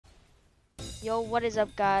Yo, what is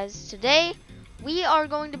up, guys? Today, we are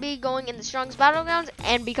going to be going in the strongest battlegrounds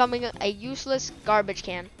and becoming a useless garbage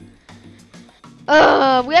can.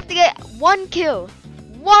 We have to get one kill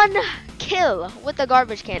with the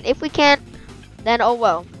garbage can. If we can't, then oh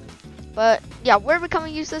well. But yeah, we're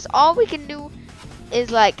becoming useless. All we can do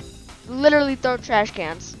is like literally throw trash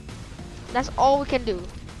cans. That's all we can do.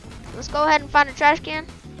 Let's go ahead and find a trash can.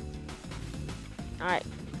 All right,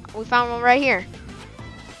 we found one right here.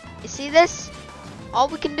 You see this? All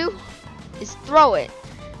we can do is throw it.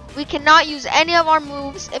 We cannot use any of our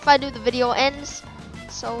moves if I do the video ends.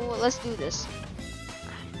 So let's do this.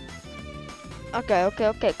 Okay,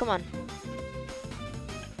 come on.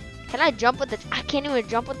 Can I jump with the, I can't even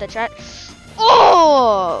jump with the trash.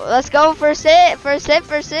 Oh, let's go, first hit.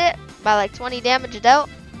 By like 20 damage dealt.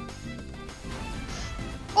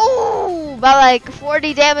 Oh, by like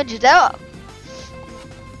 40 damage dealt.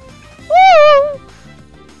 Woo!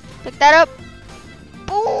 Pick that up.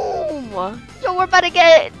 Boom! Yo, we're about to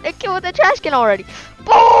get a kill with the trash can already.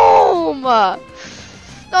 Boom! No,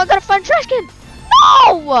 I gotta find trash can.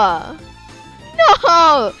 No!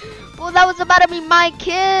 No! Well, that was about to be my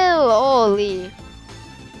kill. Holy.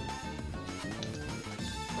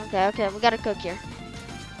 Okay, we gotta cook here.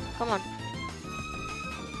 Come on.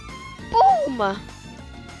 Boom!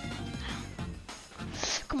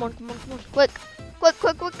 Come on. Quick.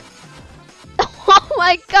 Oh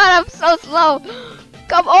my god, I'm so slow.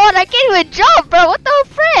 Come on, I can't even jump, bro. What the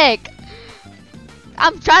frick?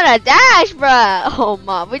 I'm trying to dash, bro. Oh,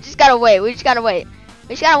 mom. We just gotta wait. We just gotta wait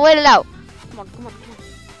it out. Come on.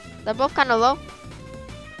 They're both kind of low.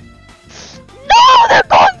 No, they're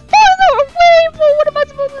going farther away, bro. What am I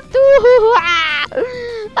supposed to do?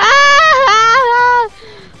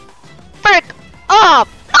 Frick up.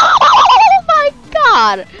 Oh my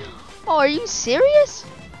god. Oh, are you serious?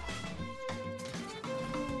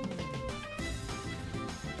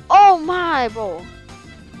 Oh my, bro.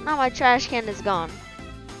 Now my trash can is gone.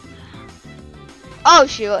 Oh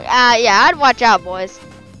shoot. Yeah, I'd watch out, boys.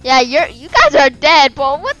 Yeah, you guys are dead,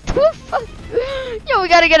 bro. What the fuck? Yo, we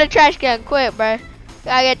gotta get a trash can quick, bro.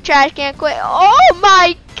 Gotta get a trash can quick. Oh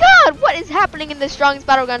my god, what is happening in the strongest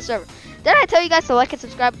battleground server? Did I tell you guys to like and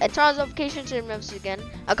subscribe and turn on notifications to remember again?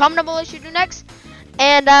 A comment down below what you do next.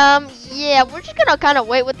 And yeah, we're just gonna kind of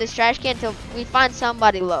wait with this trash can until we find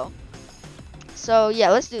somebody low. So yeah,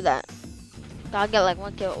 let's do that. I'll get like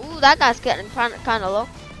one kill. Ooh, that guy's getting kind of low.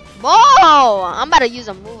 Whoa! I'm about to use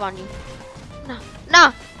a move on you.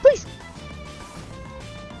 Nah, please.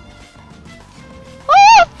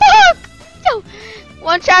 Oh fuck! Yo,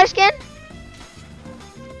 one trash can.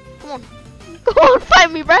 Come on, fight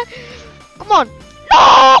me, bruh. Come on.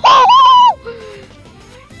 No!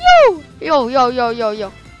 Yo.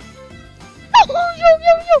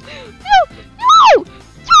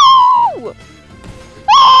 No!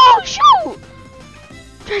 Oh shoot!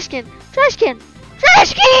 Trash can!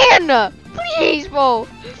 Please, bro.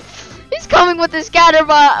 He's coming with the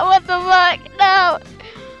scatterbot. What the fuck? No.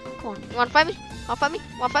 Come on. You wanna fight me? Huh? Come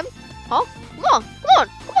on.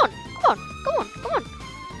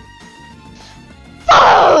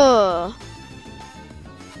 Oh!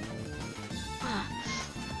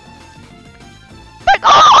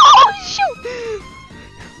 Oh shoot!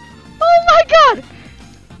 Oh my god!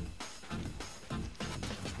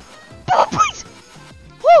 Oh, please!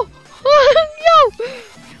 Oh! Yo!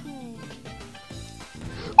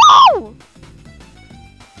 Oh!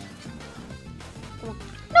 Come on.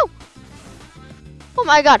 No! Oh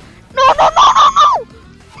my god! No! Oh,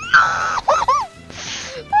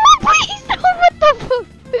 please! No! What the fuck?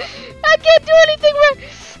 I can't do anything right.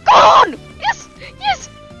 Go on! Yes!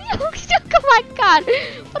 Oh my god!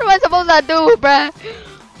 What am I supposed to do, bruh?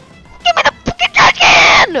 Give me the fucking trash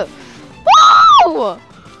can! Whoa!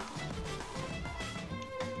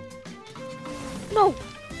 No!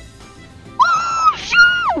 Oh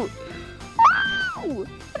shoot! Oh!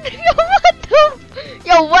 What the?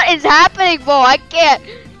 Yo, what is happening, bro? I can't.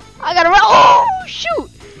 I gotta run. Oh shoot!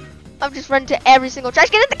 I'm just running to every single trash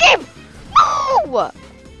can in the game. No!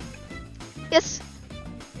 Yes.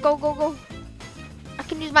 Go. I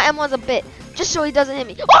can use my M1s a bit, just so he doesn't hit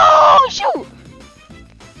me. Oh shoot!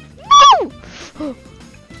 No!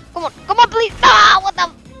 Come on, please. Ah, what the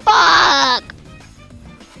fuck?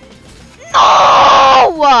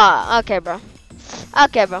 No! Okay, bro.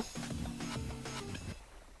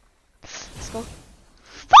 Let's go.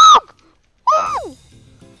 Fuck! Woo!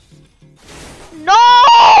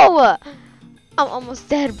 No! I'm almost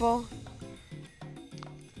dead, bro.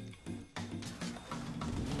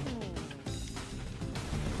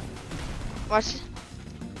 Watch.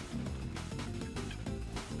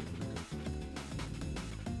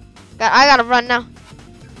 I gotta run now.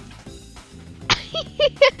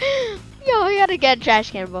 Yo, we gotta get a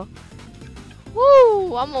trash can, bro.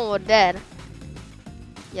 Woo, I'm almost dead.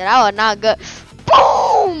 Yeah, that was not good.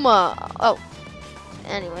 Boom! Oh,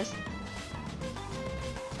 anyways.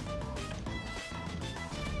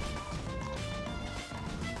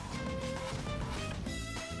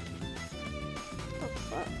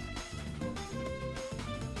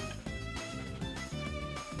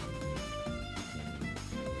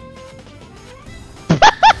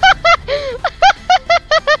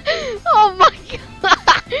 Oh my god!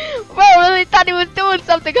 Bro, really thought he was doing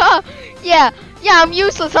something, huh? Yeah, I'm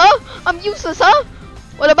useless, huh? I'm useless, huh?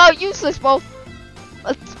 What about useless, bro?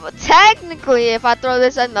 Technically, if I throw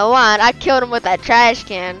this in the line, I killed him with that trash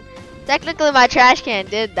can. Technically, my trash can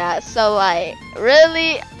did that. So, like,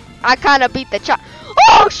 really, I kind of beat the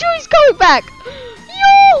Oh, shoot, he's coming back!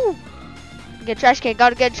 Yo! Get a trash can,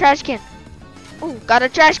 gotta get a trash can. Oh, got a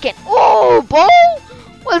trash can. Oh, bro!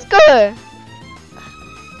 What's good?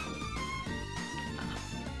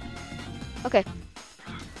 Okay.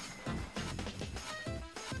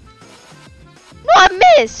 No, I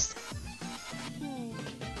missed!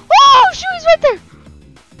 Oh, shoot, he's right there!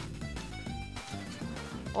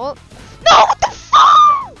 Oh, no, what the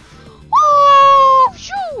fuck? Oh,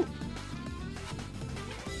 shoot!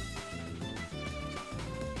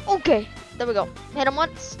 Okay, there we go. Hit him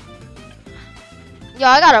once. Yo,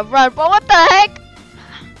 I gotta run, bro. What the heck?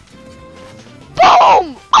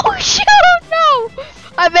 Boom! Oh, shoot, no!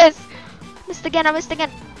 I missed. Missed again, I missed again.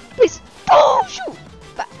 Please. Oh, shoot!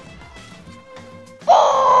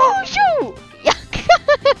 Oh, shoot!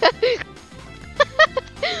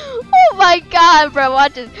 Oh my god, bro.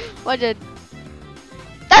 Watch it. Watch it.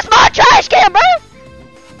 That's my trash can, bro!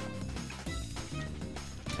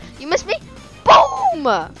 You missed me? Boom!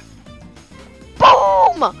 Boom!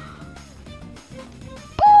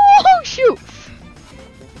 Oh, shoot!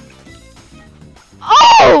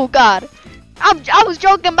 Oh, God! I was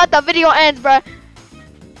joking about the video ends, bro. No, I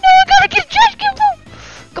gotta get trash can, bro.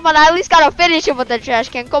 Come on, I at least gotta finish it with the trash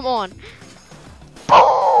can. Come on.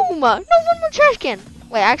 Boom! No, one more trash can.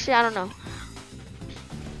 Wait, actually, I don't know.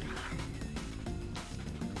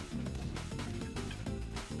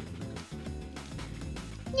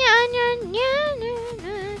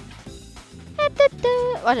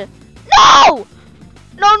 Watch it. No!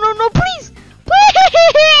 No, please!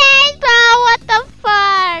 Please, bro, what the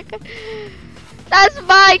fuck? That's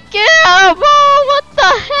my kill, bro! What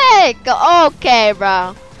the heck? Okay,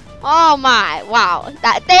 bro. Oh my, wow.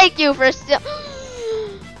 Thank you for still.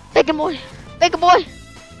 Bacon boy! Bacon boy!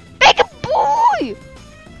 Bacon boy!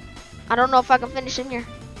 I don't know if I can finish him here.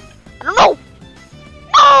 I don't know!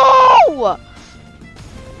 No!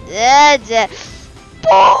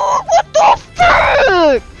 Oh, what the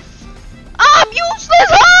fuck? I'm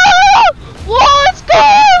useless! Ah! What's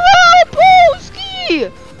going on,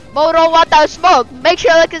 Broski? But don't want that smoke. Make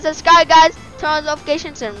sure to like and subscribe, guys. Turn on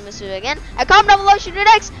notifications and miss you again. And comment down below should do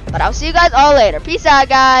next. But I'll see you guys all later. Peace out,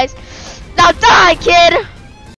 guys. Now die, kid!